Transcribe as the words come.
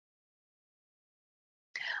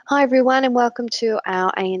Hi everyone and welcome to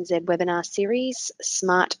our ANZ webinar series,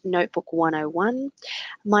 Smart Notebook 101.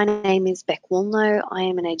 My name is Beck Woolnough. I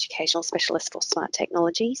am an educational specialist for smart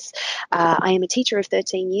technologies. I am a teacher of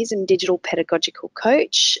 13 years and digital pedagogical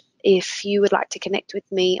coach. If you would like to connect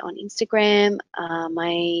with me on Instagram,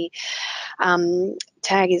 my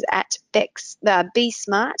tag is at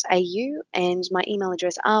BSmartAU and my email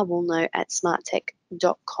address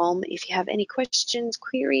rwoolnough@smarttech.com if you have any questions,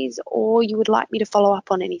 queries, or you would like me to follow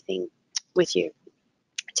up on anything with you.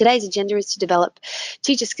 Today's agenda is to develop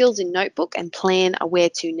teacher skills in Notebook and plan a where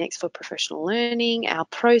to next for professional learning. Our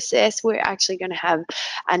process, we're actually going to have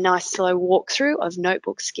a nice slow walkthrough of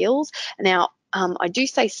Notebook skills. Now, I do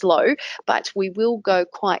say slow, but we will go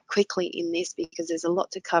quite quickly in this because there's a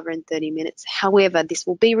lot to cover in 30 minutes. However, this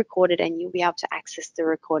will be recorded and you'll be able to access the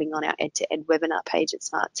recording on our Ed2Ed webinar page at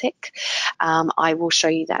Smart Tech. I will show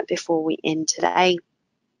you that before we end today.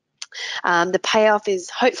 The payoff is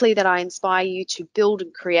hopefully that I inspire you to build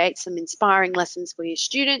and create some inspiring lessons for your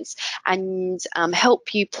students and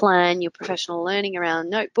help you plan your professional learning around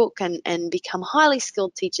Notebook and become highly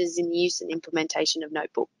skilled teachers in the use and implementation of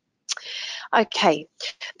Notebook. Okay,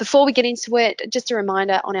 before we get into it, just a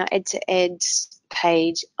reminder on our Ed2Ed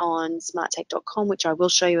page on smarttech.com, which I will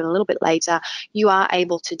show you in a little bit later, you are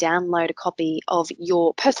able to download a copy of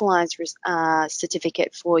your personalised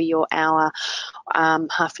certificate for your hour,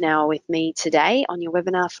 half an hour with me today on your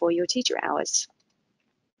webinar for your teacher hours.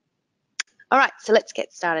 All right, so let's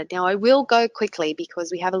get started. Now, I will go quickly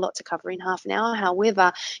because we have a lot to cover in half an hour.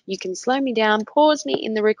 However, you can slow me down, pause me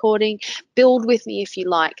in the recording, build with me if you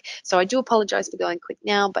like. So I do apologize for going quick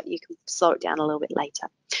now, but you can slow it down a little bit later.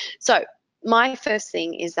 So my first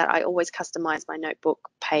thing is that I always customize my Notebook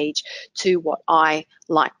page to what I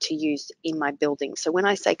like to use in my building. So when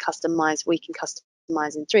I say customize, we can customize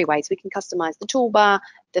in three ways. We can customize the toolbar,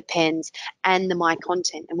 the pens, and the My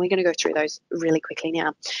Content, and we're going to go through those really quickly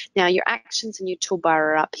now. Now, your actions and your toolbar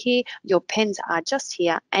are up here, your pens are just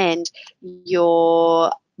here, and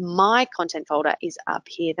your My Content folder is up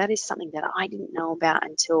here. That is something that I didn't know about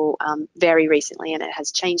until very recently, and it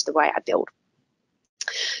has changed the way I build.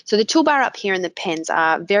 So the toolbar up here and the pens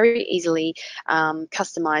are very easily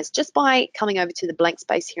customized just by coming over to the blank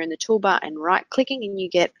space here in the toolbar and right clicking, and you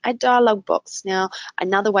get a dialog box. Now,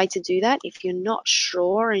 another way to do that, if you're not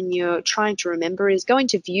sure and you're trying to remember, is go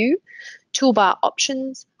into View, Toolbar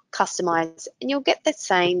Options, Customize, and you'll get the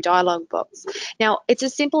same dialog box. Now, it's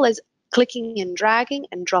as simple as clicking and dragging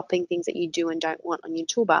and dropping things that you do and don't want on your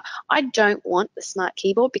toolbar. I don't want the smart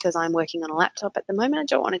keyboard because I'm working on a laptop at the moment. I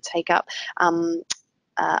don't want to take up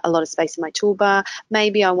a lot of space in my toolbar.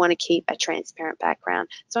 Maybe I want to keep a transparent background,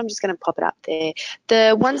 so I'm just going to pop it up there.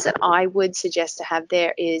 The ones that I would suggest to have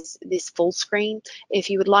there is this full screen.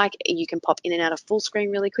 If you would like, you can pop in and out of full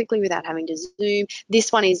screen really quickly without having to zoom.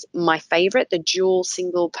 This one is my favorite, the dual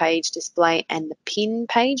single page display and the pin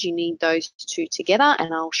page. You need those two together,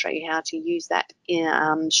 and I'll show you how to use that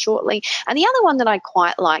shortly. And the other one that I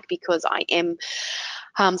quite like, because I am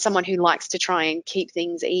someone who likes to try and keep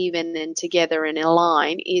things even and together and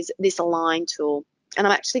align, is this align tool. And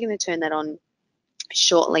I'm actually going to turn that on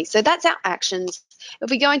shortly. So that's our actions.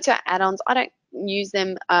 If we go into our add-ons, I don't use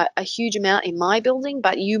them a huge amount in my building,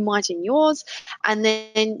 but you might in yours. And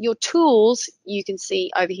then your tools, you can see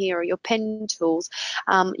over here are your pen tools.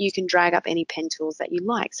 You can drag up any pen tools that you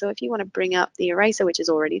like. So if you want to bring up the eraser, which is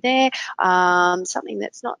already there, something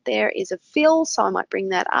that's not there is a fill, so I might bring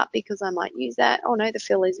that up because I might use that. Oh no, the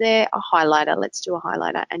fill is there. A highlighter, let's do a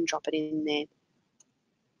highlighter and drop it in there.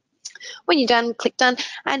 When you're done, click done,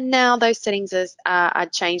 and now those settings are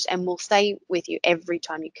changed and will stay with you every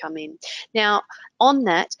time you come in. Now, on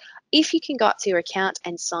that, if you can go up to your account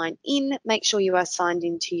and sign in, make sure you are signed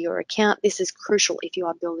into your account. This is crucial if you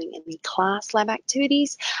are building any class lab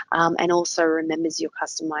activities, and also remembers your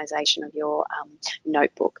customization of your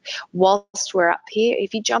notebook. Whilst we're up here,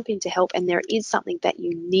 if you jump into help and there is something that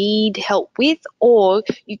you need help with, or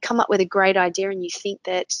you come up with a great idea and you think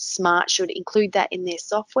that Smart should include that in their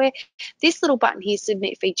software, this little button here,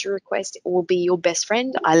 Submit Feature Request, will be your best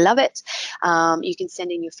friend. I love it. You can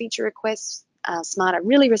send in your feature requests. Smart are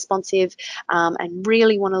really responsive and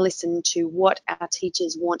really want to listen to what our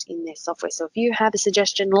teachers want in their software. So if you have a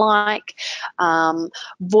suggestion like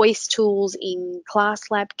voice tools in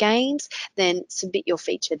class lab games, then submit your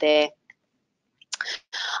feature there.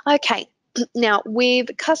 Okay. Now, we've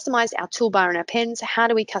customized our toolbar and our pens. How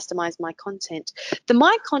do we customize My Content? The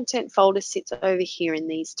My Content folder sits over here in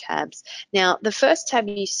these tabs. Now, the first tab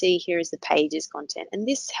you see here is the Pages content, and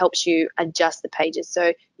this helps you adjust the pages.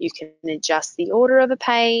 So You can adjust the order of a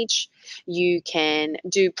page. You can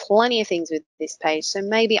do plenty of things with this page. So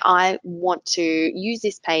maybe I want to use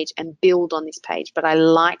this page and build on this page, but I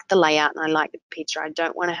like the layout and I like the picture. I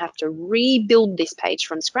don't want to have to rebuild this page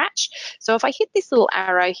from scratch. So if I hit this little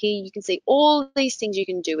arrow here, you can see all these things you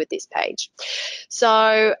can do with this page.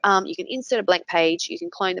 So you can insert a blank page, you can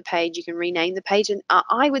clone the page, you can rename the page, and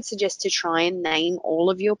I would suggest to try and name all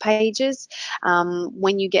of your pages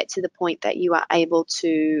when you get to the point that you are able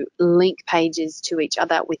to link pages to each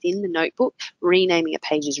other within the notebook. Renaming a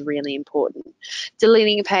page is really important.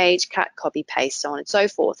 Deleting a page, cut, copy, paste, so on and so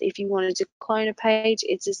forth. If you wanted to clone a page,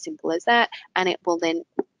 it's as simple as that, and it will then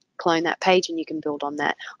clone that page and you can build on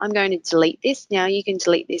that. I'm going to delete this. Now you can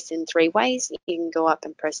delete this in 3 ways. You can go up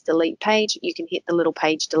and press delete page. You can hit the little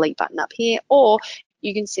page delete button up here, or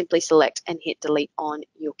you can simply select and hit delete on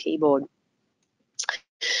your keyboard.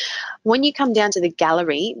 When you come down to the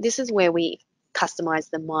gallery, this is where we customize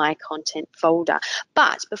the My Content folder.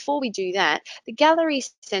 But before we do that, the Gallery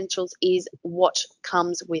Essentials is what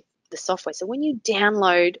comes with the software. So when you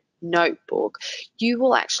download Notebook, you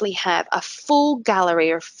will actually have a full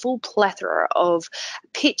gallery or full plethora of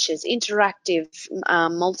pictures, interactive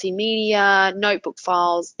multimedia, notebook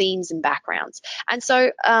files, themes and backgrounds. And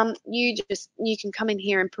so you can come in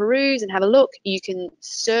here and peruse and have a look. You can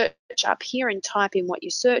search up here and type in what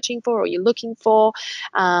you're searching for or you're looking for,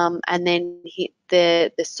 and then hit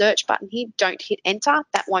the search button here. Don't hit enter,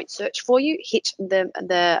 that won't search for you. Hit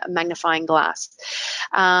the magnifying glass.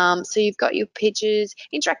 So you've got your pictures.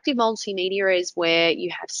 Interactive multimedia is where you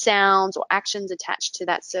have sounds or actions attached to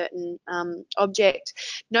that certain object.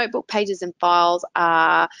 Notebook pages and files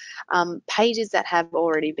are pages that have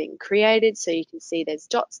already been created, so you can see there's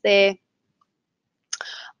dots there.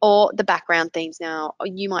 Or the background themes. Now,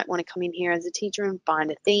 you might want to come in here as a teacher and find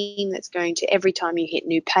a theme that's going to, every time you hit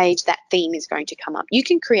new page, that theme is going to come up. You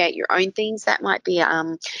can create your own themes. That might be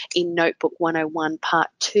in Notebook 101 Part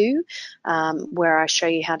 2, where I show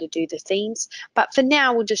you how to do the themes. But for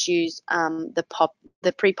now, we'll just use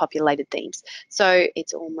the pre-populated themes. So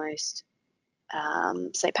it's almost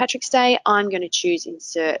St. Patrick's Day. I'm going to choose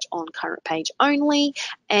insert on current page only,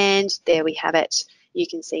 and there we have it. You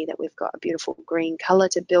can see that we've got a beautiful green colour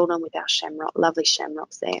to build on with our shamrock, lovely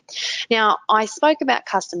shamrocks there. Now, I spoke about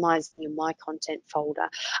customizing your My Content folder.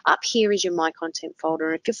 Up here is your My Content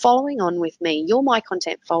folder. If you're following on with me, your My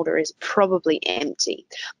Content folder is probably empty.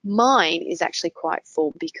 Mine is actually quite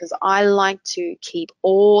full because I like to keep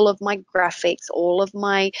all of my graphics, all of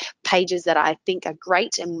my pages that I think are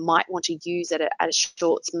great and might want to use at a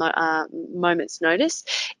short moment's notice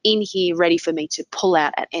in here, ready for me to pull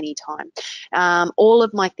out at any time. All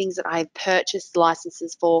of my things that I've purchased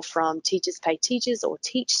licenses for from Teachers Pay Teachers or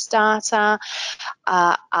Teach Starter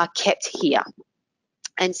are kept here.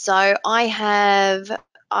 And so I'm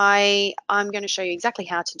going to show you exactly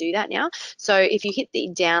how to do that now. So if you hit the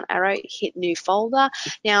down arrow, hit new folder.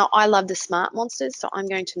 Now I love the Smart Monsters, so I'm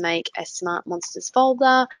going to make a Smart Monsters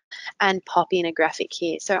folder and pop in a graphic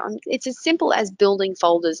here. So it's as simple as building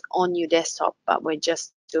folders on your desktop, but we're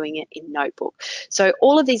just doing it in Notebook. So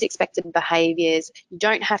all of these expected behaviors, you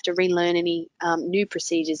don't have to relearn any new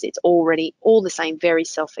procedures. It's already all the same, very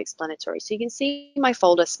self-explanatory. So you can see my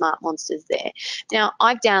folder Smart Monsters there. Now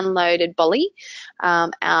I've downloaded Bolly,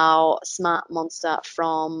 our smart monster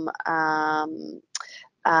from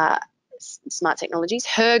Smart Technologies.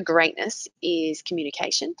 Her greatness is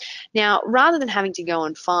communication. Now, rather than having to go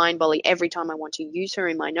and find Bolly every time I want to use her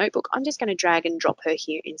in my notebook, I'm just going to drag and drop her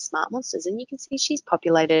here in Smart Monsters, and you can see she's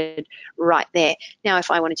populated right there. Now,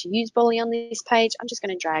 if I wanted to use Bolly on this page, I'm just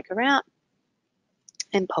going to drag her out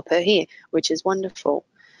and pop her here, which is wonderful.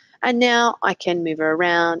 And now I can move her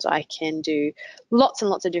around. I can do lots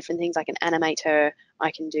and lots of different things. I can animate her.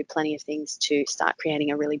 I can do plenty of things to start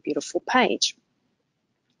creating a really beautiful page.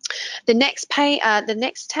 The next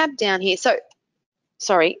tab down here, so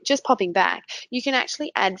sorry, just popping back, you can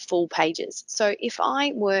actually add full pages. So if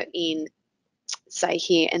I were in, say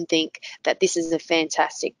here, and think that this is a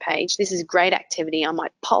fantastic page, this is a great activity, I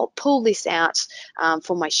might pull this out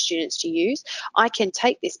for my students to use. I can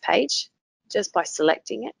take this page just by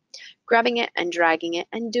selecting it, grabbing it and dragging it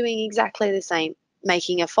and doing exactly the same,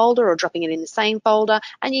 making a folder or dropping it in the same folder,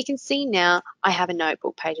 and you can see now I have a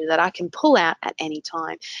notebook page that I can pull out at any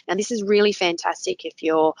time. Now this is really fantastic if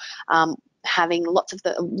you're having lots of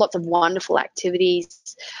wonderful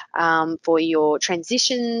activities for your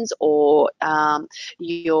transitions or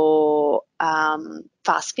your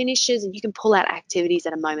fast finishes, and you can pull out activities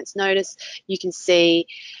at a moment's notice. You can see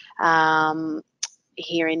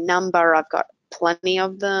here in number, I've got plenty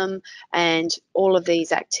of them, and all of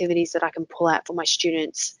these activities that I can pull out for my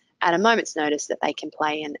students at a moment's notice that they can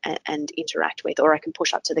play and interact with, or I can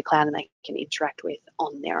push up to the cloud and they can interact with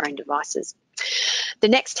on their own devices. The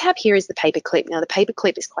next tab here is the paperclip. Now, the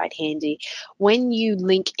paperclip is quite handy. When you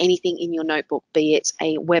link anything in your notebook, be it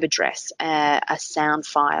a web address, a sound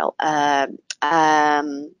file, a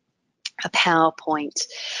PowerPoint,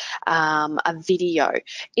 a video,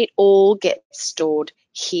 it all gets stored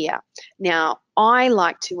here. Now, I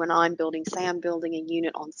like to, when I'm building, say I'm building a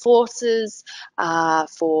unit on forces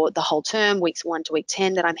for the whole term, weeks 1 to week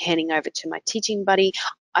 10, that I'm handing over to my teaching buddy,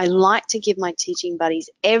 I like to give my teaching buddies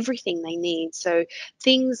everything they need. So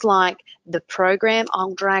things like the program,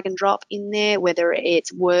 I'll drag and drop in there, whether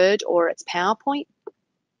it's Word or it's PowerPoint,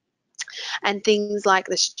 and things like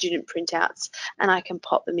the student printouts, and I can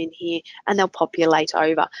pop them in here and they'll populate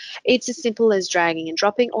over. It's as simple as dragging and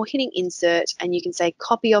dropping or hitting insert, and you can say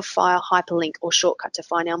copy of file, hyperlink, or shortcut to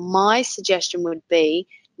file. Now, my suggestion would be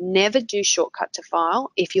never do shortcut to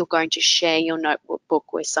file if you're going to share your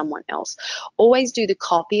notebook with someone else. Always do the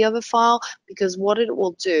copy of a file, because what it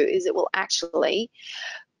will do is it will actually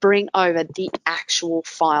bring over the actual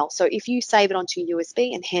file. So if you save it onto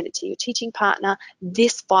USB and hand it to your teaching partner,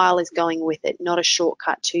 this file is going with it, not a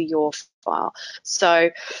shortcut to your file. So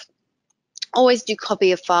always do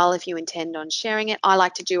copy of file if you intend on sharing it. I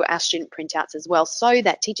like to do our student printouts as well, so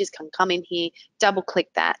that teachers can come in here, double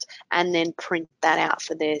click that, and then print that out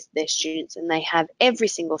for their students, and they have every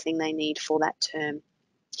single thing they need for that term.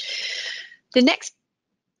 The next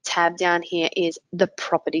tab down here is the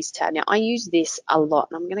properties tab. Now, I use this a lot,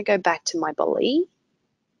 and I'm going to go back to my bully.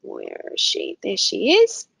 Where is she? There she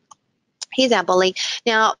is. Here's our bully.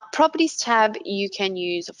 Now, properties tab you can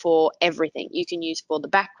use for everything. You can use for the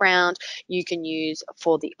background. You can use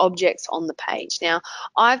for the objects on the page. Now,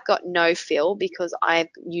 I've got no fill because I've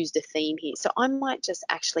used a theme here. So I might just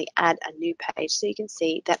actually add a new page so you can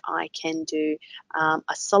see that I can do a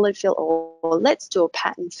solid fill, or let's do a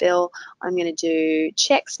pattern fill. I'm going to do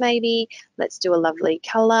checks maybe. Let's do a lovely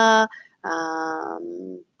color.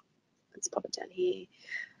 Let's pop it down here.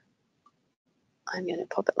 I'm going to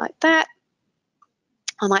pop it like that.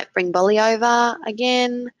 I might bring Bolly over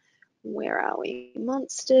again. Where are we?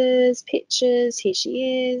 Monsters, pictures. Here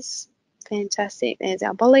she is. Fantastic. There's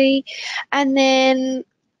our Bolly. And then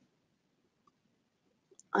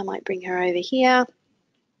I might bring her over here.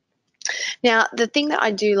 Now, the thing that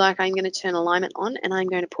I do like, I'm going to turn alignment on, and I'm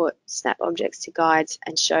going to put snap objects to guides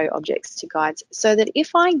and show objects to guides, so that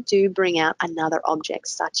if I do bring out another object,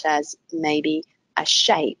 such as maybe a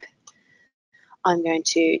shape, I'm going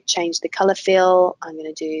to change the color fill. I'm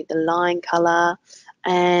going to do the line color,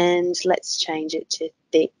 and let's change it to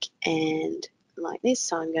thick and like this.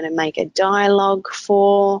 So I'm going to make a dialogue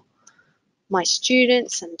for my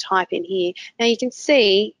students and type in here. Now you can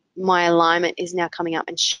see my alignment is now coming up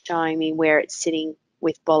and showing me where it's sitting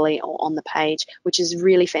with Bolly or on the page, which is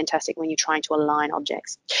really fantastic when you're trying to align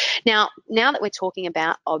objects. Now that we're talking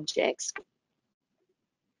about objects,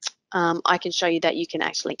 I can show you that you can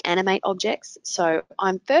actually animate objects. So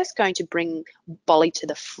I'm first going to bring Bolly to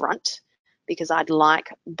the front, because I'd like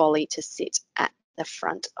Bolly to sit at the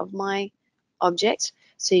front of my object.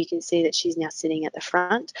 So you can see that she's now sitting at the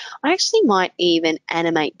front. I actually might even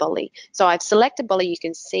animate Bolly. So I've selected Bolly, you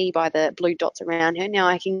can see by the blue dots around her. Now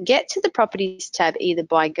I can get to the properties tab either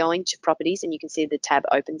by going to properties, and you can see the tab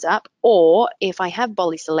opens up, or if I have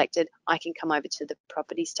Bolly selected, I can come over to the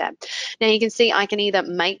properties tab. Now you can see I can either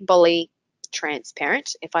make Bolly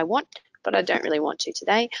transparent if I want, but I don't really want to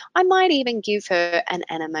today. I might even give her an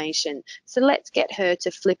animation. So let's get her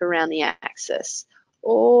to flip around the axis,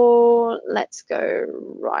 or let's go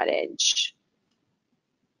right edge.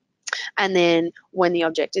 And then when the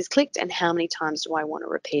object is clicked, and how many times do I want to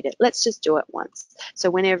repeat it? Let's just do it once. So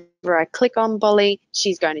whenever I click on Bolly,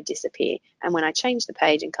 she's going to disappear. And when I change the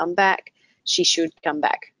page and come back, she should come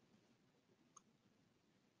back.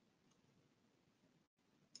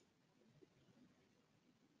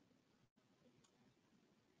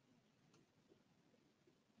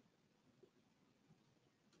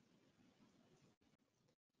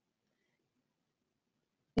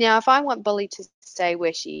 Now, if I want Bolly to stay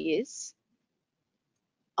where she is,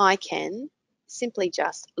 I can simply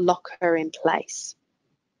just lock her in place.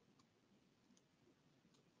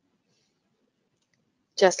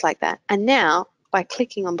 Just like that. And now, by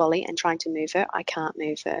clicking on Bolly and trying to move her, I can't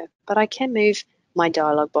move her. But I can move my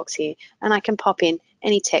dialog box here, and I can pop in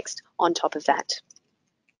any text on top of that.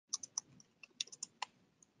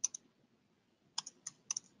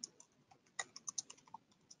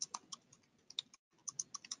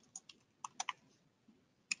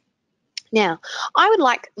 Now, I would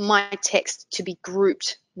like my text to be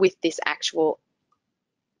grouped with this actual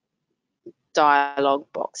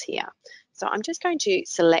dialog box here. So I'm just going to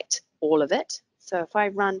select all of it. So if I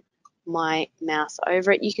run my mouse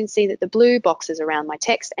over it, you can see that the blue boxes around my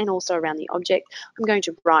text and also around the object. I'm going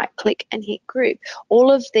to right click and hit group.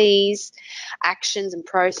 All of these actions and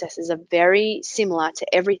processes are very similar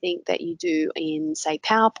to everything that you do in, say,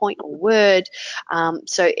 PowerPoint or Word.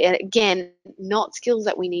 So again, not skills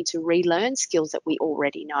that we need to relearn, skills that we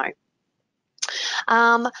already know.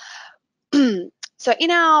 So in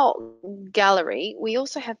our gallery, we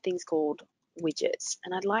also have things called widgets,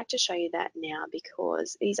 and I'd like to show you that now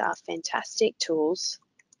because these are fantastic tools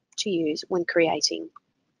to use when creating.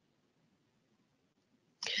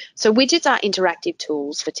 So widgets are interactive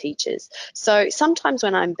tools for teachers. So sometimes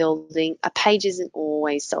when I'm building, a page isn't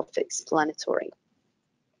always self-explanatory.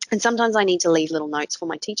 And sometimes I need to leave little notes for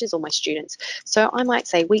my teachers or my students. So I might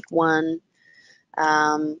say week 1,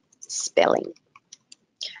 spelling.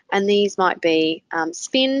 And these might be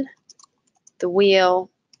spin the wheel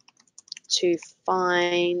to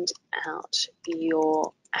find out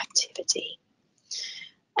your activity.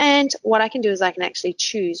 And what I can do is I can actually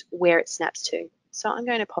choose where it snaps to. So I'm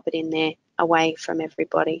going to pop it in there away from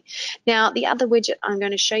everybody. Now, the other widget I'm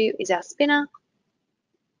going to show you is our spinner.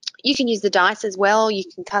 You can use the dice as well. You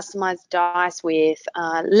can customize dice with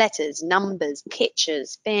letters, numbers,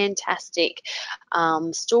 pictures, fantastic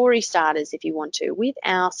story starters if you want to. With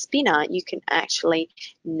our spinner, you can actually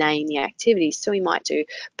name the activities. So we might do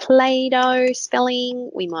Play-Doh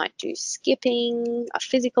spelling, we might do skipping, a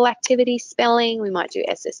physical activity spelling, we might do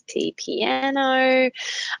SSP piano,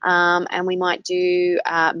 and we might do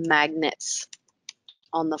magnets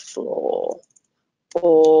on the floor.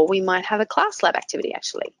 Or we might have a class lab activity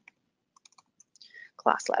actually.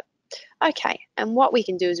 Class lab. Okay, and what we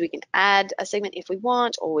can do is we can add a segment if we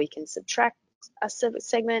want, or we can subtract a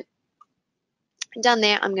segment. Done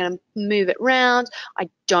there, I'm going to move it around. I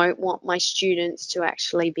don't want my students to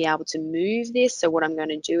actually be able to move this, so what I'm going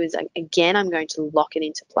to do is, again, I'm going to lock it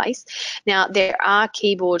into place. Now, there are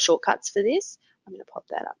keyboard shortcuts for this. I'm going to pop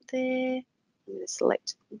that up there. I'm going to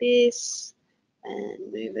select this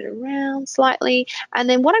and move it around slightly. And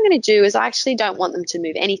then what I'm going to do is I actually don't want them to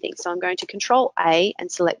move anything. So I'm going to Control A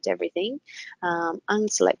and select everything.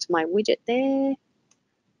 Unselect my widget there.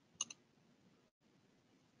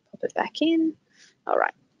 Pop it back in. All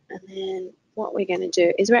right. And then what we're going to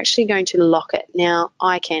do is we're actually going to lock it. Now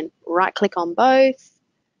I can right click on both,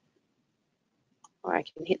 or I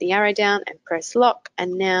can hit the arrow down and press lock.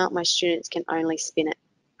 And now my students can only spin it.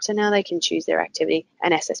 So now they can choose their activity,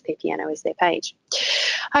 and SSP Piano is their page.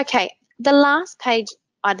 Okay, the last page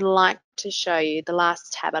I'd like to show you, the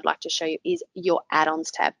last tab I'd like to show you is your add-ons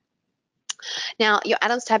tab. Now, your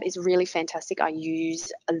add-ons tab is really fantastic. I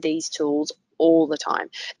use these tools all the time.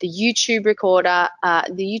 The YouTube recorder,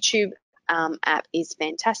 the YouTube app is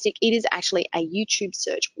fantastic. It is actually a YouTube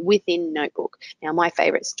search within Notebook. Now, my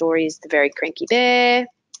favorite story is The Very Cranky Bear.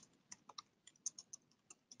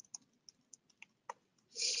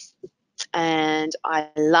 And I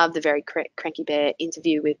love the Very Cranky Bear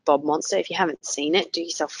interview with Bob Monster. If you haven't seen it, do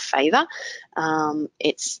yourself a favor.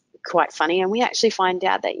 It's quite funny, and we actually find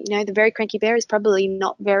out that, you know, the Very Cranky Bear is probably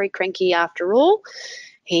not very cranky after all.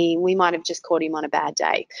 We might have just caught him on a bad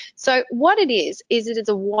day. So what it is it is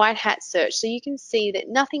a white hat search. So you can see that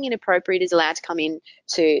nothing inappropriate is allowed to come in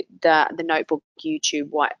to the Notebook YouTube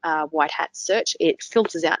white hat search. It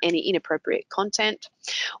filters out any inappropriate content.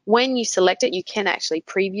 When you select it, you can actually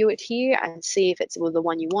preview it here and see if it's the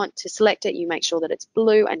one you want. To select it, you make sure that it's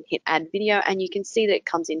blue and hit add video, and you can see that it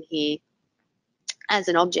comes in here as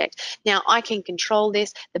an object. Now I can control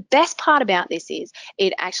this. The best part about this is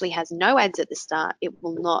it actually has no ads at the start. It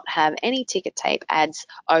will not have any ticker tape ads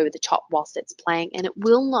over the top whilst it's playing, and it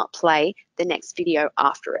will not play the next video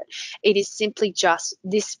after it. It is simply just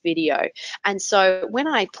this video. And so when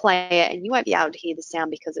I play it, and you won't be able to hear the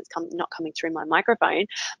sound because it's not coming through my microphone,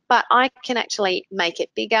 but I can actually make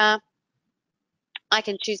it bigger. I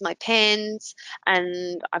can choose my pens,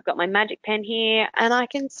 and I've got my magic pen here, and I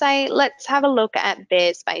can say, let's have a look at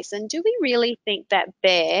Bear's face. And do we really think that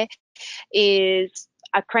Bear is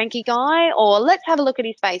a cranky guy? Or let's have a look at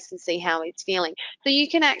his face and see how he's feeling. So you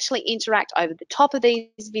can actually interact over the top of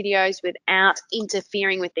these videos without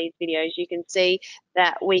interfering with these videos. You can see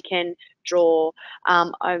that we can draw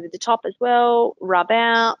over the top as well, rub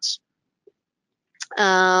out,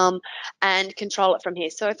 and control it from here.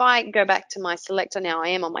 So if I go back to my selector now, I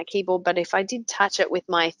am on my keyboard, but if I did touch it with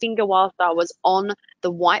my finger whilst I was on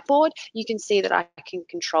the whiteboard, you can see that I can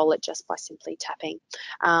control it just by simply tapping.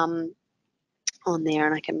 on there,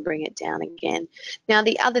 and I can bring it down again. Now,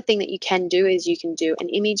 the other thing that you can do is you can do an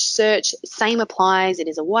image search. Same applies. It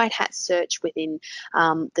is a white hat search within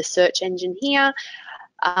the search engine here.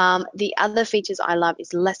 The other features I love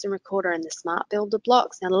is lesson recorder and the smart builder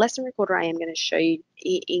blocks. Now, the lesson recorder I am going to show you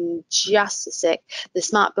in just a sec. The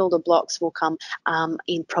smart builder blocks will come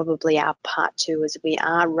in probably our part 2, as we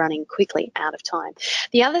are running quickly out of time.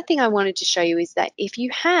 The other thing I wanted to show you is that if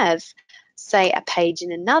you have, say, a page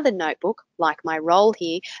in another notebook, like my roll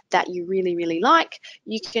here, that you really, really like,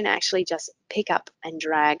 you can actually just pick up and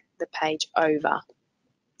drag the page over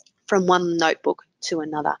from one notebook to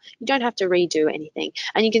another. You don't have to redo anything.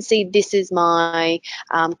 And you can see this is my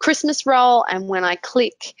Christmas roll, and when I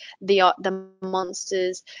click the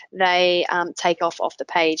monsters, they take off the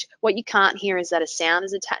page. What you can't hear is that a sound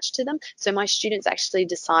is attached to them. So my students actually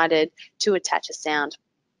decided to attach a sound.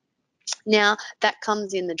 Now, that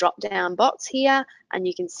comes in the drop-down box here, and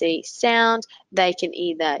you can see sound. They can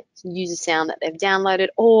either use a sound that they've downloaded,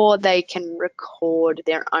 or they can record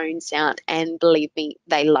their own sound, and believe me,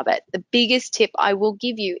 they love it. The biggest tip I will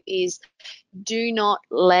give you is do not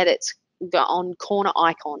let it go on corner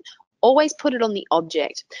icon. Always put it on the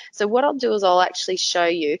object. So what I'll do is I'll actually show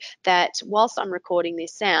you that whilst I'm recording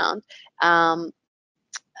this sound,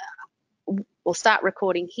 we'll start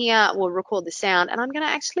recording here, we'll record the sound, and I'm going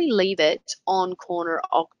to actually leave it on corner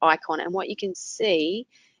icon. And what you can see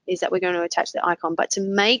is that we're going to attach the icon, but to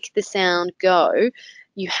make the sound go,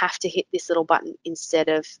 you have to hit this little button instead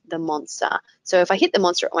of the monster. So if I hit the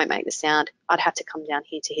monster, it won't make the sound. I'd have to come down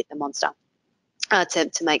here to hit the monster.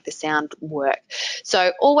 To make the sound work.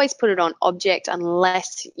 So always put it on object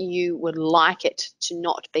unless you would like it to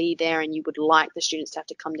not be there and you would like the students to have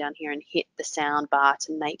to come down here and hit the sound bar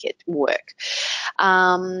to make it work.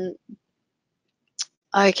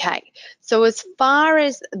 Okay, so as far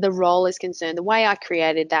as the role is concerned, the way I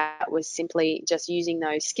created that was simply just using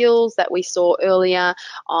those skills that we saw earlier.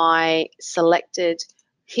 I selected,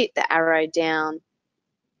 hit the arrow down,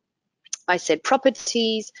 I said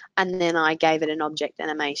properties, and then I gave it an object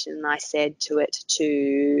animation, and I said to it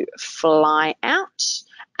to fly out,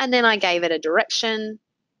 and then I gave it a direction,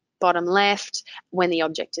 bottom left, when the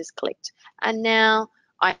object is clicked. And now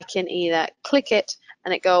I can either click it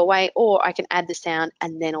and it go away, or I can add the sound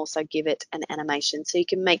and then also give it an animation. So you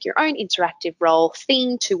can make your own interactive role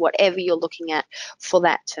theme to whatever you're looking at for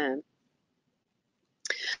that term.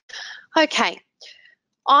 Okay,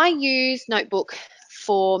 I use Notebook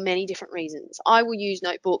for many different reasons. I will use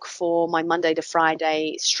Notebook for my Monday to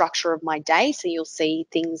Friday structure of my day. So you'll see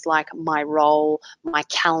things like my role, my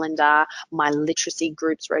calendar, my literacy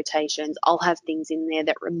groups rotations. I'll have things in there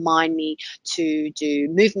that remind me to do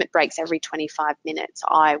movement breaks every 25 minutes.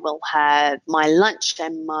 I will have my lunch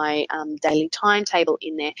and my daily timetable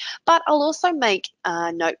in there. But I'll also make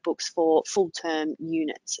notebooks for full term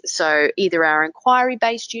units. So either our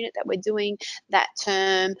inquiry-based unit that we're doing that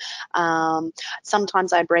term, sometimes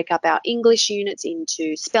I break up our English units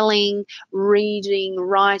into spelling, reading,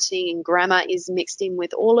 writing, and grammar is mixed in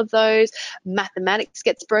with all of those. Mathematics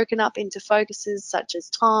gets broken up into focuses such as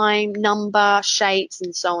time, number, shapes,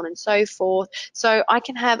 and so on and so forth. So I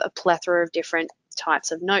can have a plethora of different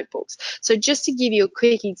types of notebooks. So just to give you a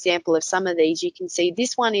quick example of some of these, you can see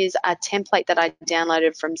this one is a template that I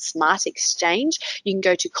downloaded from Smart Exchange. You can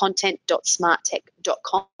go to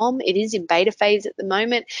content.smarttech.com. It is in beta phase at the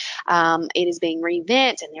moment. It is being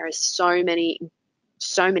revamped, and there are so many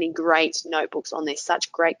great notebooks on there,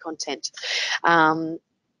 such great content.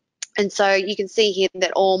 And so you can see here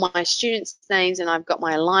that all my students' names, and I've got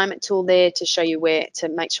my alignment tool there to show you where to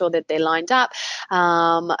make sure that they're lined up.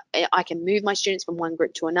 I can move my students from one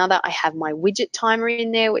group to another. I have my widget timer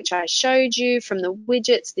in there, which I showed you from the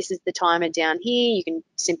widgets. This is the timer down here. You can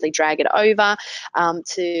simply drag it over.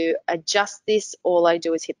 To adjust this, all I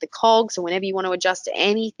do is hit the cog. So whenever you want to adjust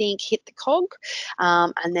anything, hit the cog,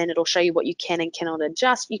 and then it'll show you what you can and cannot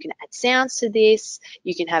adjust. You can add sounds to this.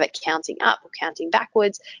 You can have it counting up or counting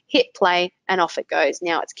backwards. Hit play and off it goes.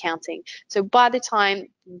 Now it's counting. So by the time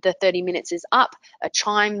the 30 minutes is up, a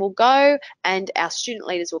chime will go and our student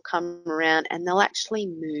leaders will come around and they'll actually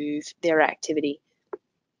move their activity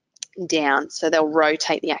down. So they'll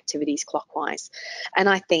rotate the activities clockwise, and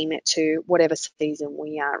I theme it to whatever season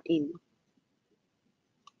we are in.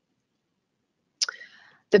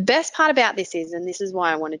 The best part about this is, and this is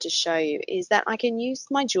why I wanted to show you, is that I can use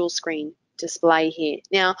my dual screen display here.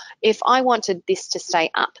 Now, if I wanted this to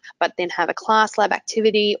stay up, but then have a class lab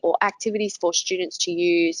activity or activities for students to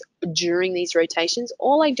use during these rotations,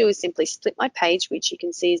 all I do is simply split my page, which you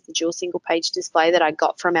can see is the dual single page display that I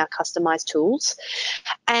got from our customized tools.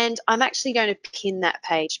 And I'm actually going to pin that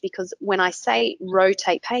page, because when I say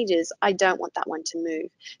rotate pages, I don't want that one to move.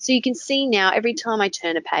 So you can see now every time I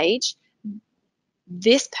turn a page,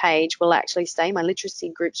 this page will actually stay, my literacy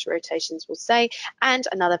groups rotations will stay, and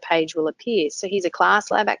another page will appear. So here's a class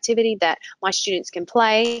lab activity that my students can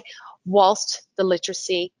play whilst the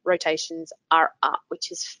literacy rotations are up, which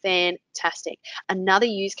is fantastic. Another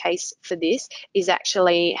use case for this is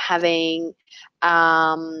actually having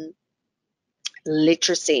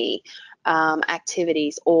literacy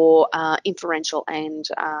activities or inferential and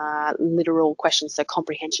literal questions, so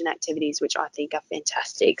comprehension activities, which I think are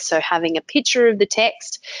fantastic. So having a picture of the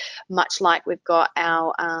text, much like we've got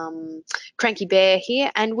our cranky bear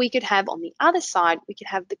here, and we could have on the other side, we could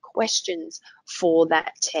have the questions for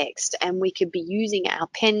that text, and we could be using our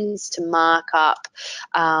pens to mark up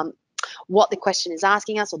what the question is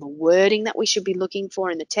asking us, or the wording that we should be looking for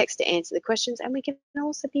in the text to answer the questions. And we can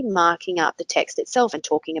also be marking up the text itself and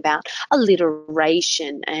talking about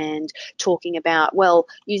alliteration and talking about, well,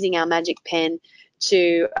 using our magic pen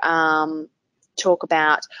to talk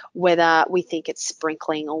about whether we think it's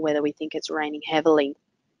sprinkling or whether we think it's raining heavily.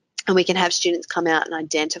 And we can have students come out and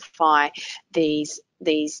identify these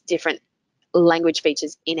different language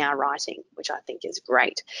features in our writing, which I think is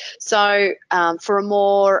great. So for a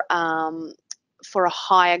more for a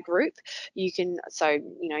higher group, you can, so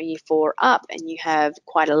year 4 up, and you have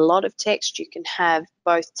quite a lot of text, you can have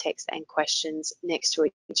both text and questions next to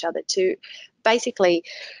each other to basically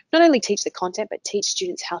not only teach the content, but teach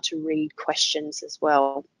students how to read questions as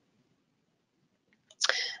well.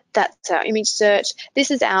 That's our image search.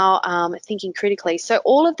 This is our thinking critically. So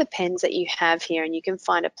all of the pens that you have here, and you can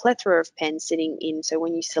find a plethora of pens sitting in. So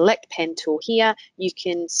when you select pen tool here, you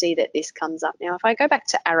can see that this comes up. Now, if I go back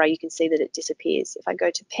to arrow, you can see that it disappears. If I go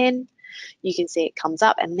to pen, you can see it comes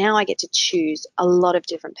up, and now I get to choose a lot of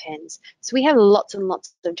different pens. So we have lots and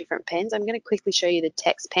lots of different pens. I'm going to quickly show you the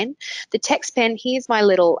text pen. The text pen, here's my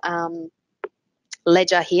little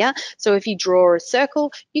ledger here. So if you draw a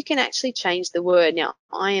circle, you can actually change the word. Now,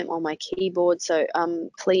 I am on my keyboard, so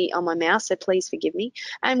on my mouse, so please forgive me.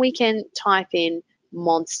 And we can type in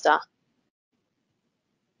monster.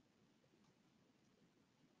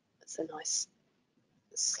 It's a nice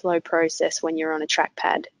slow process when you're on a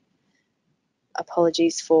trackpad.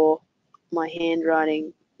 Apologies for my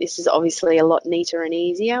handwriting. This is obviously a lot neater and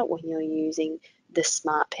easier when you're using the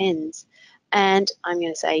smart pens. And I'm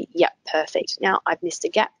going to say, yep, perfect. Now I've missed a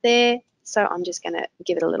gap there, so I'm just going to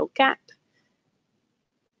give it a little gap.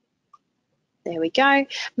 There we go.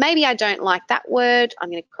 Maybe I don't like that word.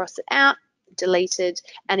 I'm going to cross it out, delete it.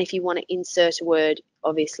 And if you want to insert a word,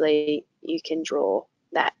 obviously you can draw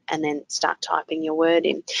that and then start typing your word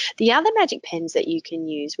in. The other magic pens that you can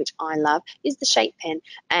use, which I love, is the shape pen,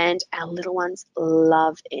 and our little ones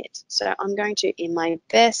love it. So I'm going to, in my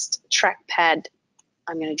best trackpad,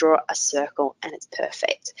 I'm going to draw a circle, and it's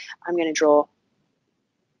perfect. I'm going to draw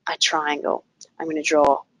a triangle. I'm going to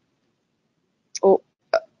draw, oh,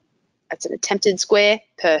 that's an attempted square,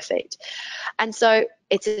 perfect. And so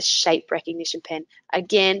it's a shape recognition pen.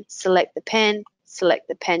 Again, select the pen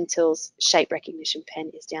tools, shape recognition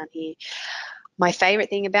pen is down here. My favorite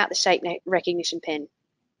thing about the shape recognition pen,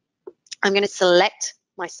 I'm going to select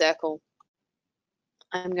my circle.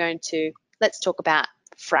 I'm going to, let's talk about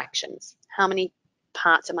fractions. How many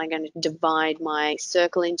parts am I going to divide my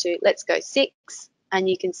circle into? Let's go 6, and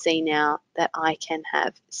you can see now that I can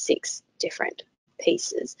have 6 different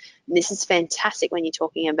pieces. And this is fantastic when you're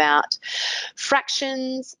talking about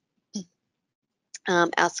fractions.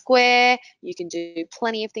 Our square, you can do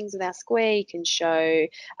plenty of things with our square. You can show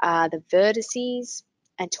the vertices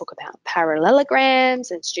and talk about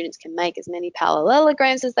parallelograms, and students can make as many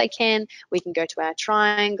parallelograms as they can. We can go to our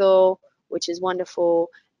triangle, which is wonderful,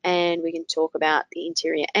 and we can talk about the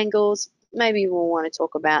interior angles. Maybe we'll want to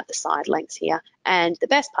talk about the side lengths here. And the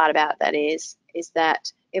best part about that is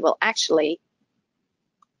that it will actually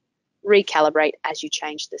recalibrate as you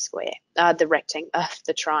change the square, the rectangle,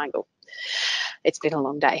 the triangle. It's been a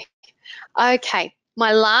long day. Okay,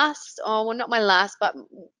 my last, well, not my last, but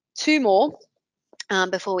 2 more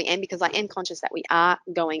before we end, because I am conscious that we are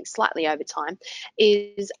going slightly over time,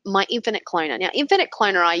 is my infinite cloner. Now, infinite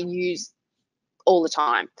cloner I use all the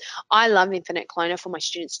time. I love infinite cloner for my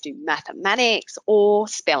students to do mathematics or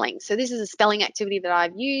spelling. So this is a spelling activity that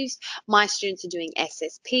I've used. My students are doing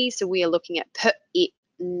SSP, so we are looking at per, it,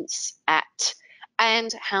 at,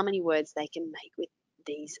 and how many words they can make with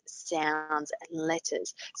these sounds and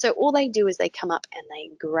letters. So all they do is they come up and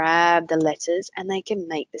they grab the letters and they can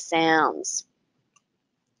make the sounds.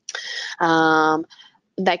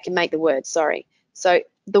 They can make the words, sorry. So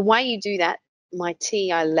the way you do that, my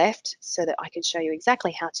T I left so that I can show you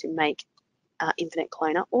exactly how to make infinite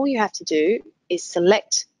cloner. All you have to do is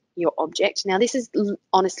select your object. Now this is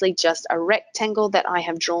honestly just a rectangle that I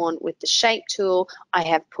have drawn with the shape tool. I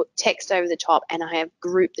have put text over the top and I have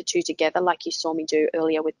grouped the two together like you saw me do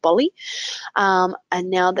earlier with Bolly. And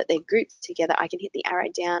now that they're grouped together, I can hit the arrow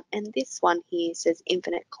down and this one here says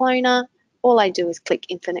infinite cloner. All I do is click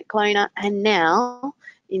infinite cloner and now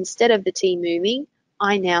instead of the T moving,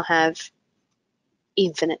 I now have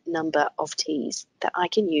infinite number of T's that I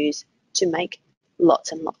can use to make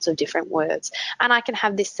lots and lots of different words. And I can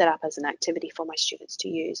have this set up as an activity for my students to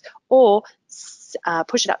use or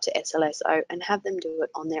push it up to SLSO and have them do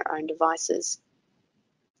it on their own devices.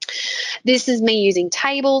 This is me using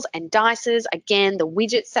tables and dices. Again, the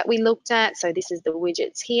widgets that we looked at. So this is the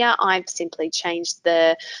widgets here. I've simply changed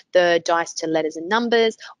the dice to letters and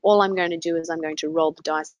numbers. All I'm going to do is I'm going to roll the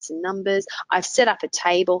dice and numbers. I've set up a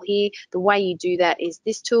table here. The way you do that is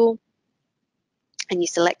this tool and you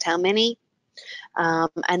select how many.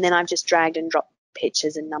 And then I've just dragged and dropped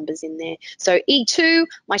pictures and numbers in there. So E2,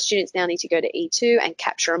 my students now need to go to E2 and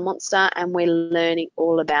capture a monster, and we're learning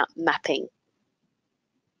all about mapping.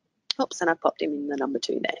 Oops, and I popped him in the number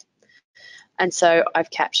 2 there. And so I've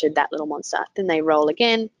captured that little monster. Then they roll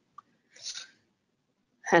again,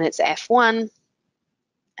 and it's F1,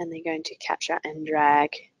 and they're going to capture and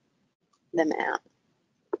drag them out.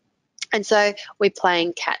 And so we're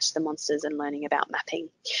playing catch the monsters and learning about mapping.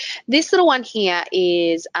 This little one here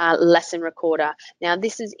is a lesson recorder. Now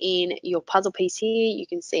this is in your puzzle piece here. You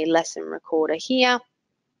can see lesson recorder here.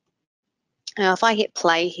 Now if I hit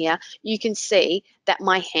play here, you can see that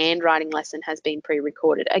my handwriting lesson has been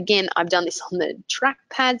pre-recorded. Again, I've done this on the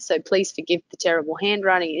trackpad, so please forgive the terrible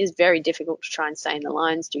handwriting. It is very difficult to try and stay in the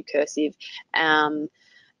lines, do cursive,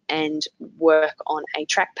 and work on a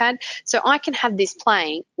trackpad. So I can have this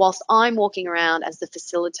playing whilst I'm walking around as the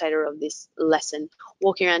facilitator of this lesson,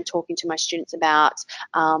 walking around talking to my students about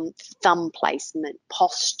thumb placement,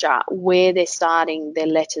 posture, where they're starting their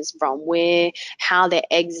letters from, how they're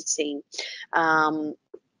exiting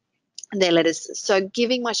their letters. So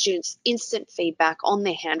giving my students instant feedback on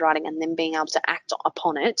their handwriting and then being able to act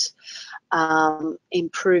upon it,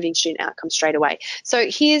 improving student outcomes straight away. So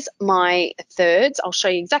here's my thirds. I'll show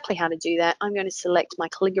you exactly how to do that. I'm going to select my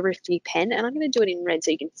calligraphy pen and I'm going to do it in red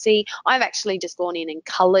so you can see. I've actually just gone in and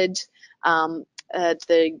coloured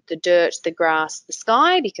the dirt, the grass, the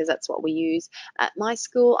sky, because that's what we use at my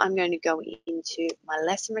school. I'm going to go into my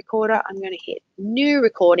lesson recorder. I'm going to hit new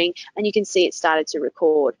recording and you can see it started to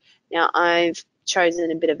record. Now I've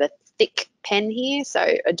chosen a bit of a thick pen here, so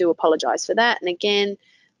I do apologise for that. And again,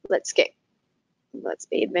 let's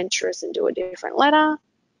be adventurous and do a different letter.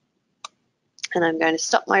 And I'm going to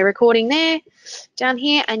stop my recording there, down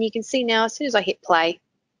here, and you can see now as soon as I hit play,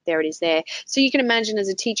 there it is there. So you can imagine as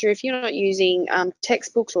a teacher, if you're not using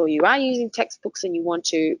textbooks or you are using textbooks and you want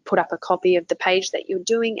to put up a copy of the page that you're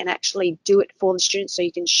doing and actually do it for the students so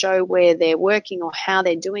you can show where they're working or how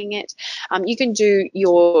they're doing it. You can do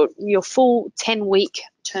your full 10-week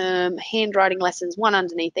term handwriting lessons, one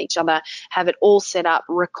underneath each other, have it all set up,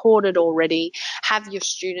 recorded already, have your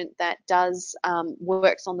student that does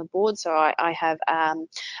works on the board. So I have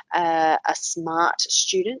a smart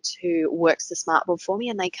student who works the smart board for me,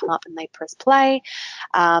 and they come up and they press play,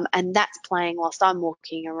 and that's playing whilst I'm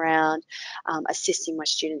walking around assisting my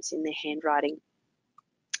students in their handwriting,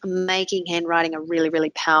 making handwriting a really, really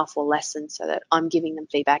powerful lesson so that I'm giving them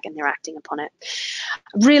feedback and they're acting upon it.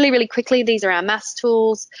 Really, really quickly, these are our maths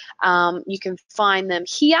tools. You can find them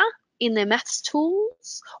here in their maths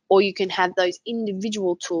tools, or you can have those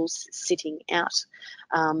individual tools sitting out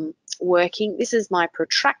working. This is my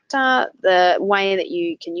protractor. The way that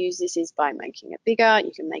you can use this is by making it bigger.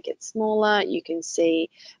 You can make it smaller. You can see,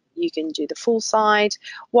 you can do the full side.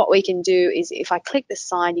 What we can do is if I click the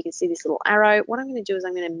side, you can see this little arrow. What I'm going to do is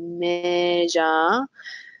I'm going to measure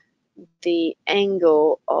the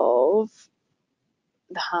angle of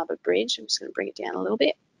the harbour bridge. I'm just going to bring it down a little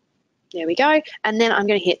bit. There we go. And then I'm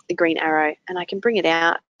going to hit the green arrow and I can bring it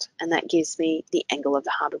out, and that gives me the angle of the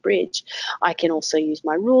harbour bridge. I can also use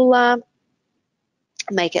my ruler,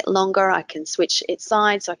 make it longer. I can switch its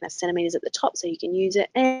sides so I can have centimetres at the top so you can use it,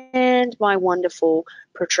 and my wonderful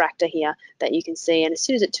protractor here that you can see. And as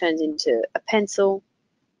soon as it turns into a pencil,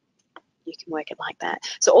 you can work it like that.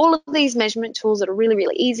 So all of these measurement tools that are really,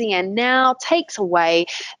 really easy and now takes away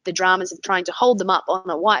the dramas of trying to hold them up on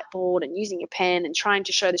a whiteboard and using your pen and trying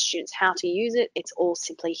to show the students how to use it. It's all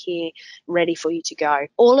simply here ready for you to go.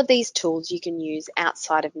 All of these tools you can use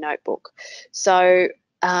outside of Notebook. So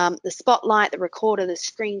the spotlight, the recorder, the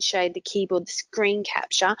screen shade, the keyboard, the screen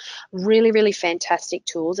capture, really, really fantastic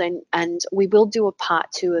tools. And we will do a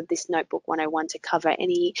part 2 of this Notebook 101 to cover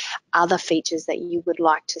any other features that you would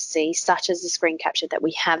like to see, such as the screen capture that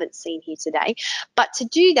we haven't seen here today. But to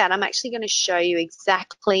do that, I'm actually going to show you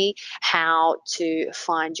exactly how to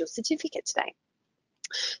find your certificate today.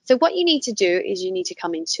 So what you need to do is you need to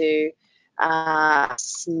come into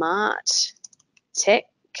Smart Tech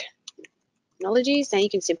Technologies. Now you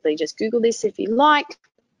can simply just Google this if you like.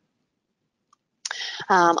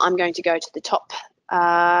 I'm going to go to the top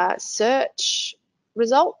search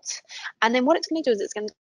result, and then what it's going to do is it's going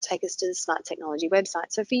to take us to the Smart Technology website.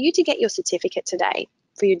 So for you to get your certificate today,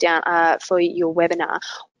 for your webinar,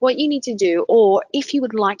 what you need to do, or if you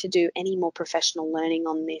would like to do any more professional learning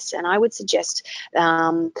on this, and I would suggest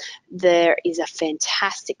there is a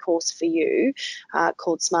fantastic course for you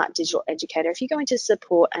called Smart Digital Educator. If you go into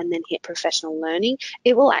support and then hit professional learning,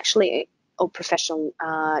 it will actually, or professional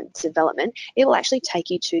development, it will actually take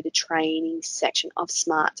you to the training section of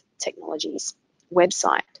Smart Technologies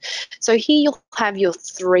website. So here you'll have your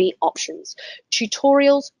 3 options: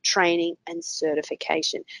 tutorials, training, and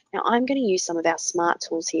certification. Now I'm going to use some of our smart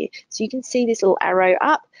tools here. So you can see this little arrow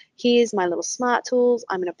up. Here's my little smart tools.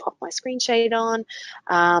 I'm going to pop my screen shade on.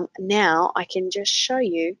 Now I can just show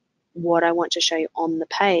you what I want to show you on the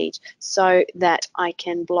page so that I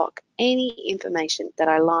can block any information that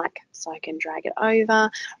I like. So I can drag it over.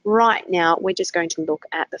 Right now we're just going to look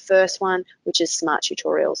at the first one, which is Smart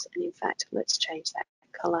Tutorials. And in fact, let's change that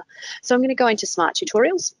color. So I'm going to go into Smart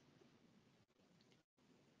Tutorials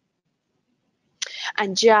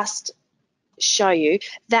and just show you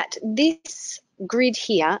that this grid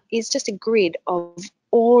here is just a grid of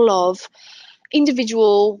all of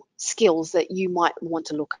individual skills that you might want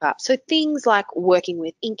to look up. So things like working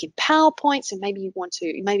with ink in PowerPoint. So maybe you've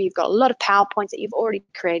got a lot of PowerPoints that you've already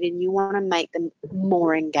created and you want to make them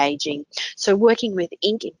more engaging. So working with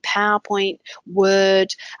ink in PowerPoint,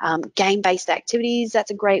 Word, game-based activities,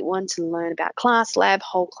 that's a great one to learn about. Class Lab,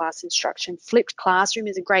 whole class instruction. Flipped Classroom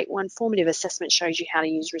is a great one. Formative assessment shows you how to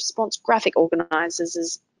use response. Graphic organizers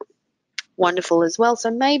is wonderful as well. So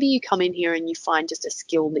maybe you come in here and you find just a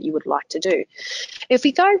skill that you would like to do. If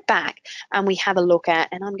we go back and we have a look at,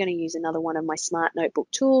 and I'm going to use another one of my Smart Notebook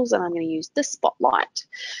tools, and I'm going to use the Spotlight.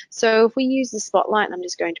 So if we use the Spotlight, I'm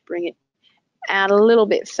just going to bring it out a little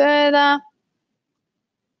bit further,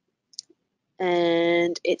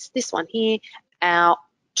 and it's this one here, our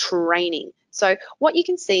training. So what you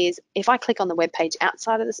can see is if I click on the web page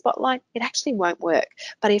outside of the Spotlight, it actually won't work.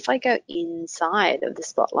 But if I go inside of the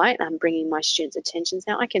Spotlight, and I'm bringing my students' attentions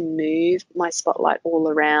now, I can move my Spotlight all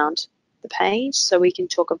around the page. So we can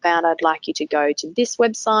talk about, I'd like you to go to this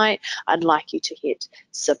website, I'd like you to hit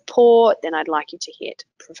support, then I'd like you to hit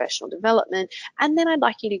professional development, and then I'd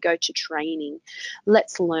like you to go to training.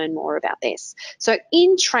 Let's learn more about this. So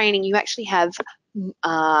in training, you actually have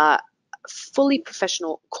fully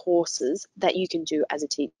professional courses that you can do as a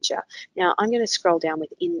teacher. Now I'm going to scroll down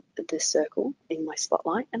within the circle in my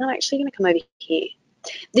Spotlight, and I'm actually going to come over here.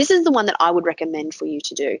 This is the one that I would recommend for you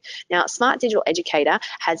to do. Now, Smart Digital Educator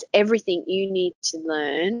has everything you need to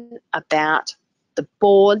learn about the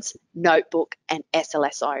boards, notebook, and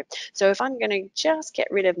SLSO. So if I'm going to just get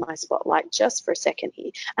rid of my Spotlight just for a second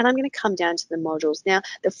here, and I'm going to come down to the modules. Now,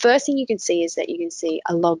 the first thing you can see is that you can see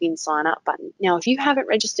a login sign up button. Now, if you haven't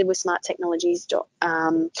registered with Smart Technologies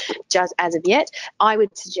just as of yet, I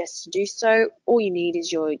would suggest to do so. All you need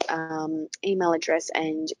is your email address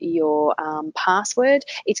and your password.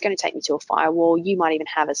 It's going to take me to a firewall. You might even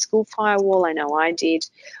have a school firewall. I know I did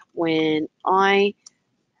when I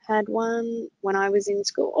had one when I was in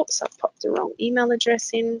school. Oops, I've popped the wrong email address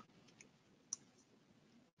in.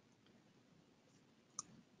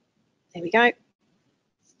 There we go.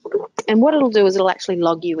 And what it'll do is it'll actually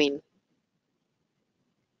log you in.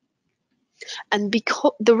 And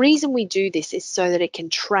because the reason we do this is so that it can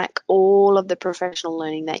track all of the professional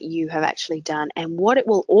learning that you have actually done. And what it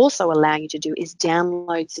will also allow you to do is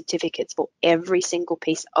download certificates for every single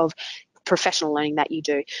piece of professional learning that you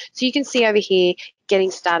do. So you can see over here,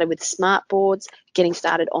 getting started with smart boards, getting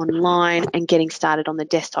started online, and getting started on the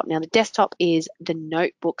desktop. Now, the desktop is the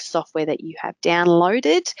notebook software that you have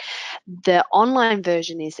downloaded. The online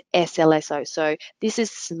version is SLSO. So this is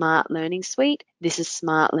Smart Learning Suite, this is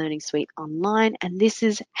Smart Learning Suite Online, and this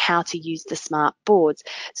is how to use the smart boards.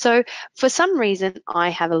 So for some reason, I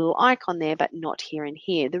have a little icon there, but not here and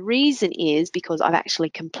here. The reason is because I've actually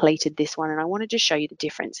completed this one, and I wanted to show you the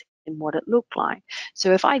difference in what it looked like.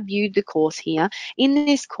 So if I viewed the course here, in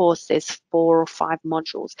this course there's 4 or 5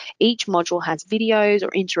 modules. Each module has videos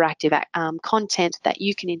or interactive content that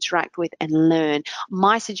you can interact with and learn.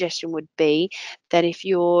 My suggestion would be that if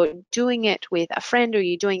you're doing it with a friend or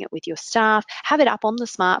you're doing it with your staff, have it up on the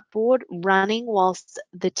smart board running whilst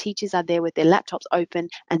the teachers are there with their laptops open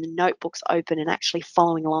and the notebooks open and actually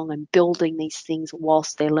following along and building these things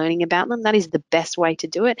whilst they're learning about them. That is the best way to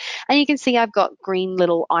do it. And you can see I've got green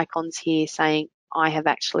little icons here saying I have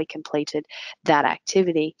actually completed that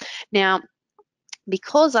activity. Now,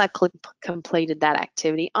 because I completed that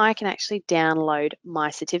activity, I can actually download my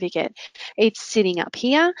certificate. It's sitting up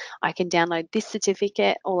here. I can download this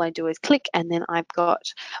certificate. All I do is click, and then I've got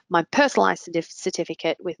my personalized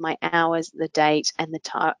certificate with my hours, the date, and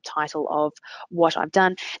the title of what I've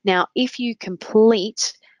done. Now, if you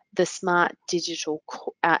complete the Smart Digital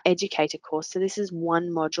Educator course, so this is one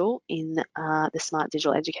module in the Smart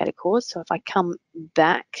Digital Educator course. So if I come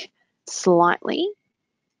back slightly,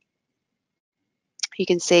 you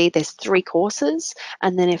can see there's 3 courses,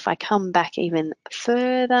 and then if I come back even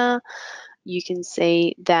further, you can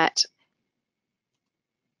see that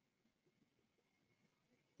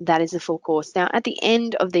that is the full course. Now, at the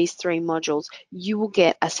end of these 3 modules, you will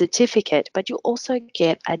get a certificate, but you'll also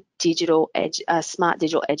get a Smart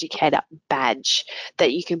Digital Educator badge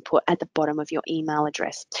that you can put at the bottom of your email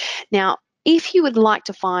address. Now, if you would like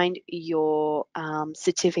to find your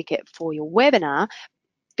certificate for your webinar,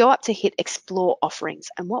 go up to hit Explore Offerings,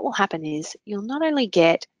 and what will happen is you'll not only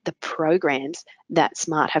get the programs that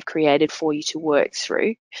Smart have created for you to work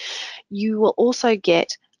through, you will also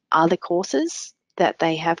get other courses that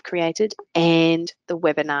they have created and the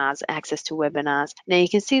webinars, access to webinars. Now you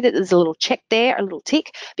can see that there's a little check there, a little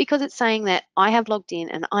tick, because it's saying that I have logged in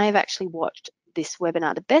and I have actually watched this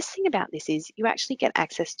webinar. The best thing about this is you actually get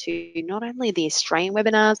access to not only the Australian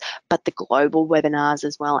webinars, but the global webinars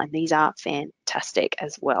as well, and these are fantastic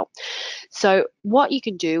as well. So what you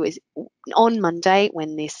can do is on Monday,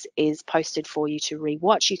 when this is posted for you to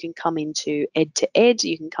rewatch, you can come into Ed to Ed,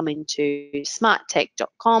 you can come into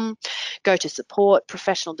smarttech.com, go to support,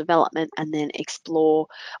 professional development, and then explore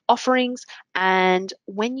offerings. And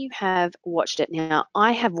when you have watched it, now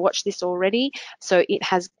I have watched this already, so it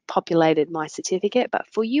has populated my certificate, but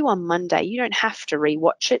for you on Monday, you don't have to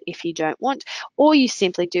rewatch it if you don't want. All you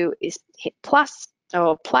simply do is hit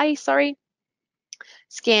play,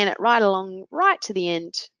 scan it right along, right to the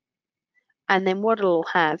end, and then what it'll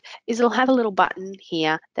have is it'll have a little button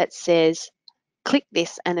here that says click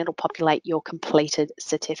this and it'll populate your completed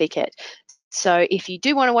certificate. So if you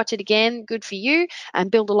do want to watch it again, good for you,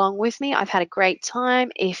 and build along with me. I've had a great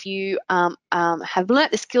time. If you have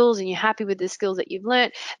learnt the skills and you're happy with the skills that you've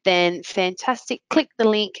learnt, then fantastic. Click the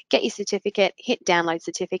link, get your certificate, hit download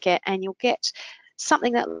certificate, and you'll get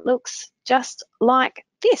something that looks just like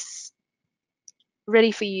this,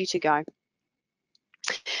 ready for you to go.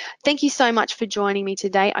 Thank you so much for joining me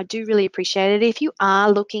today. I do really appreciate it. If you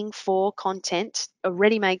are looking for content,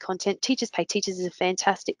 ready-made content, Teachers Pay Teachers is a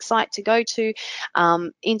fantastic site to go to.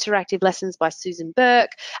 Interactive lessons by Susan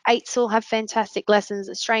Burke. ANZenquiries have fantastic lessons.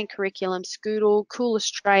 Australian curriculum, Scoodle, Cool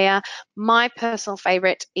Australia. My personal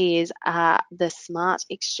favourite is the Smart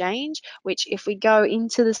Exchange, which if we go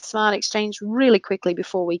into the Smart Exchange really quickly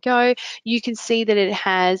before we go, you can see that it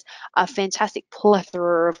has a fantastic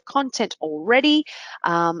plethora of content already.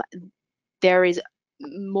 There is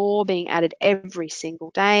more being added every single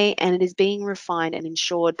day, and it is being refined and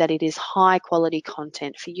ensured that it is high quality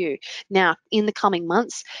content for you. Now, in the coming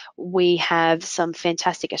months, we have some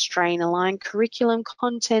fantastic Australian aligned curriculum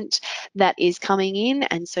content that is coming in,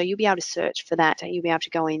 and so you'll be able to search for that, and you'll be able to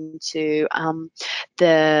go into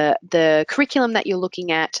the curriculum that you're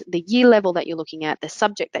looking at, the year level that you're looking at, the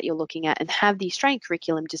subject that you're looking at, and have the Australian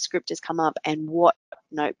curriculum descriptors come up and what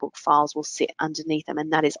notebook files will sit underneath them,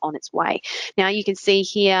 and that is on its way. Now you can see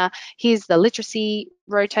here, here's the literacy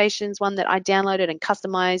rotations one that I downloaded and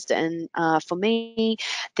customized, and for me.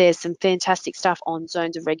 There's some fantastic stuff on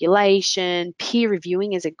zones of regulation. Peer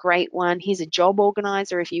reviewing is a great one. Here's a job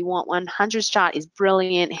organizer if you want one. Hundreds chart is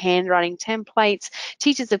brilliant. Handwriting templates.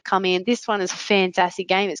 Teachers have come in. This one is a fantastic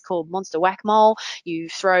game. It's called Monster Whack-A-Mole. You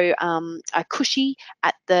throw a cushy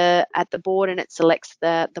at the board and it selects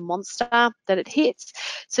the monster that it hits.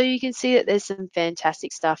 So you can see that there's some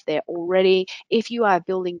fantastic stuff there already. If you are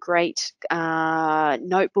building great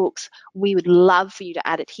notebooks, we would love for you to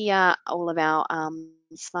add it here. All of our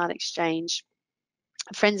Smart Exchange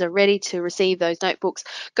friends are ready to receive those notebooks.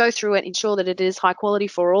 Go through it, ensure that it is high quality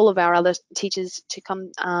for all of our other teachers to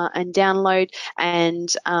come and download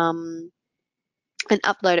and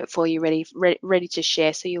upload it for you, ready to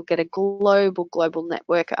share. So you'll get a global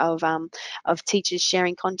network of teachers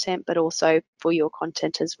sharing content, but also for your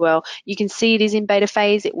content as well. You can see it is in beta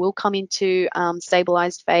phase. It will come into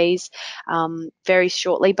stabilized phase very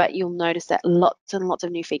shortly, but you'll notice that lots and lots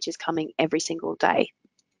of new features coming every single day.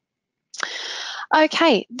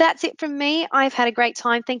 Okay, that's it from me. I've had a great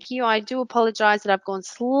time. Thank you. I do apologize that I've gone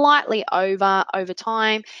slightly over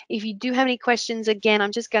time. If you do have any questions, again,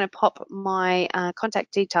 I'm just going to pop my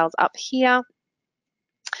contact details up here.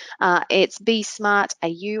 It's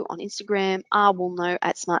BeSmartAU on Instagram,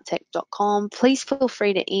 rwillknow@smarttech.com. Please feel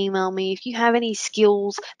free to email me if you have any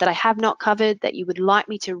skills that I have not covered that you would like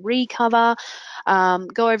me to recover,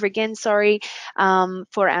 go over again, for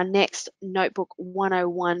our next Notebook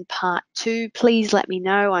 101 Part 2. Please let me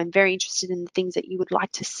know. I'm very interested in the things that you would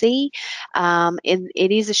like to see. And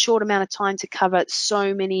it is a short amount of time to cover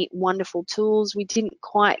so many wonderful tools. We didn't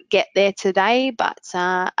quite get there today, but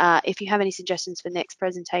if you have any suggestions for next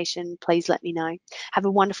presentation, please let me know. Have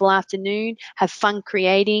a wonderful afternoon. Have fun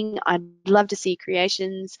creating. I'd love to see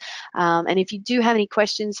creations. And if you do have any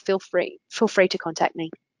questions, feel free to contact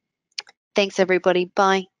me. Thanks, everybody.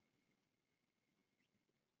 Bye.